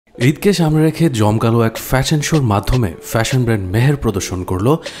ঈদকে সামনে রেখে জমকালো এক ফ্যাশন শোর মাধ্যমে ফ্যাশন ব্র্যান্ড মেহের প্রদর্শন করল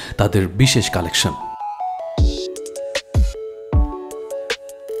তাদের বিশেষ কালেকশন।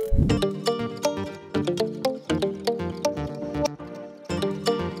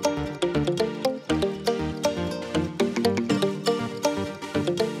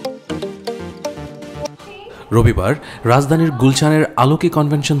 রবিবার রাজধানীর গুলশানের আলোকি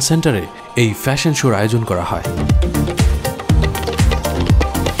কনভেনশন সেন্টারে এই ফ্যাশন শোর আয়োজন করা হয়।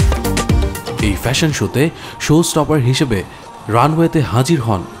 এই ফ্যাশন শোতে শো স্টপার হিসেবে রানওয়েতে হাজির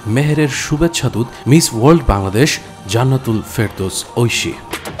হন মেহেরের শুভেচ্ছাদূত মিস ওয়ার্ল্ড বাংলাদেশ জান্নাতুল ফেরদৌস ঐশী।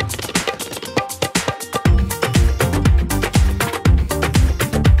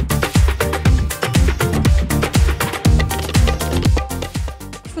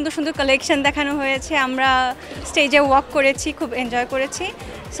 সুন্দর সুন্দর কালেকশন দেখানো হয়েছে, আমরা স্টেজে ওয়াক করেছি, খুব এনজয় করেছি।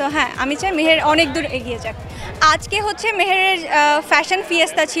 সো হ্যাঁ, আমি চাই মেহের অনেক দূর এগিয়ে যাক। আজকে হচ্ছে মেহেরের ফ্যাশন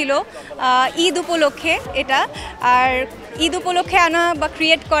ফিয়েস্তা ছিল ঈদ উপলক্ষে এটা, আর ঈদ উপলক্ষে আনা বা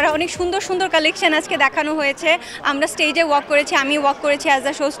ক্রিয়েট করা অনেক সুন্দর সুন্দর কালেকশন আজকে দেখানো হয়েছে। আমরা স্টেজে ওয়াক করেছি, আমি ওয়াক করেছি অ্যাজ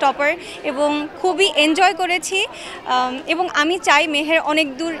আ শো স্টপার এবং খুবই এনজয় করেছি এবং আমি চাই মেহের অনেক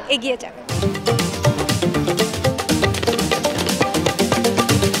দূর এগিয়ে যাক।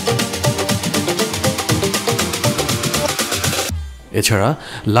 এছাড়া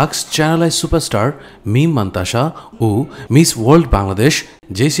লাক্স চ্যানেলাই সুপারস্টার মিম মান্তাসা ও মিস ওয়ার্ল্ড বাংলাদেশ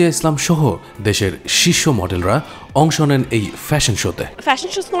জেসিয়া ইসলাম সহ দেশের শীর্ষ মডেলরা অংশ নেন এই ফ্যাশন শোতে। ফ্যাশন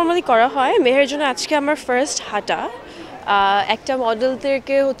শো নর্মালি করা হয় মেহের জন্য। আজকে আমার ফার্স্ট হাঁটা। একটা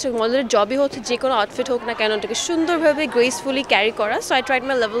মডেলদেরকে হচ্ছে মডেলের জবই হচ্ছে যে কোনো আউটফিট হোক না কেন ওটাকে সুন্দরভাবে গ্রেসফুলি ক্যারি করা। So I tried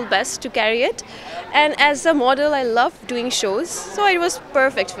my level best to carry it, and as a model I love doing shows, so it was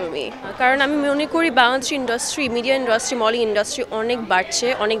perfect for me. কারণ আমি মনে করি Bangladesh industry, media industry, modelling industry অনেক বাড়ছে,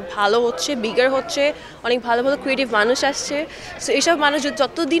 অনেক ভালো হচ্ছে, বিগার হচ্ছে, অনেক ভালো ভালো ক্রিয়েটিভ মানুষ আসছে। সো এইসব মানুষ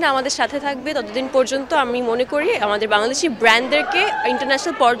যতদিন আমাদের সাথে থাকবে ততদিন পর্যন্ত আমি মনে করি আমাদের বাংলাদেশি ব্র্যান্ডদেরকে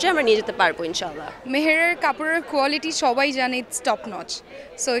ইন্টারন্যাশনাল পর্যায়ে আমরা নিয়ে যেতে পারবো ইনশাআল্লাহ। মেহেরের কাপড়ের কোয়ালিটি সবাই জানে, ইটস টপ নচ।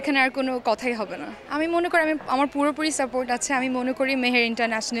 সো এখানে আর কোনো কথাই হবে না। আমি মনে করি আমার পুরোপুরি সাপোর্ট আছে। আমি মনে করি মেহের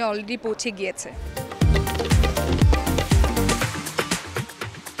ইন্টারন্যাশনালে অলরেডি পৌঁছে গিয়েছে।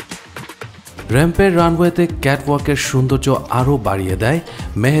 র্যাম্পের রানওয়েতে ক্যাটওয়াকের সৌন্দর্য আরও বাড়িয়ে দেয়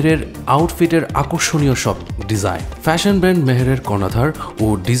মেহেরের আউটফিটের আকর্ষণীয় সব ডিজাইন। ফ্যাশন ব্র্যান্ড মেহেরের কর্ণধার ও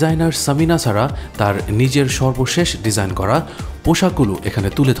ডিজাইনার সামিনা সারা তার নিজের সর্বশেষ ডিজাইন করা পোশাকগুলো এখানে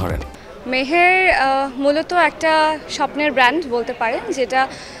তুলে ধরেন। মেহের মূলত একটা স্বপ্নের ব্র্যান্ড বলতে পারেন, যেটা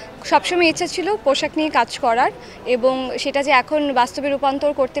সবসময় ইচ্ছা ছিল পোশাক নিয়ে কাজ করার, এবং সেটা যে এখন বাস্তবে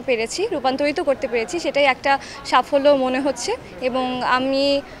রূপান্তরিত করতে পেরেছি সেটাই একটা সাফল্য মনে হচ্ছে। এবং আমি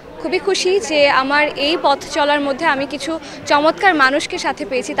খুবই খুশি যে আমার এই পথ চলার মধ্যে আমি কিছু চমৎকার মানুষকে সাথে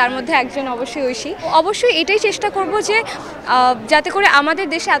পেয়েছি, তার মধ্যে একজন অবশ্যই ঐশী। অবশ্যই এটাই চেষ্টা করব যে যাতে করে আমাদের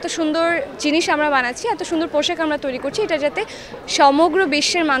দেশে এত সুন্দর জিনিস আমরা বানাচ্ছি, এত সুন্দর পোশাক আমরা তৈরি করছি, এটা যাতে সমগ্র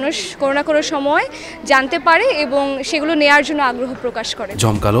বিশ্বের মানুষ কোনো না কোনো সময় জানতে পারে এবং সেগুলো নেয়ার জন্য আগ্রহ প্রকাশ করে।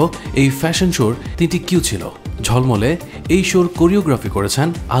 জমকালো এই ফ্যাশন শোর 3টি কিউ ছিল। ঝলমলে এই শোর কোরিওগ্রাফি করেছেন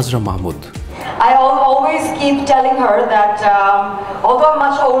আজরা Mahmud. I always keep telling her that although I'm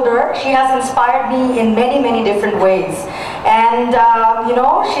much older, she has inspired me in many different ways. And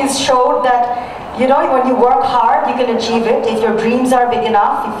she's showed that when you work hard, you can achieve it. If your dreams are big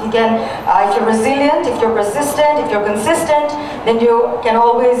enough, if you're resilient, if you're persistent, if you're consistent, then you can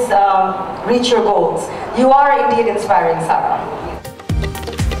always reach your goals. You are indeed inspiring, Sarah.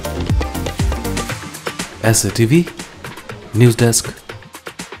 SATV News Desk.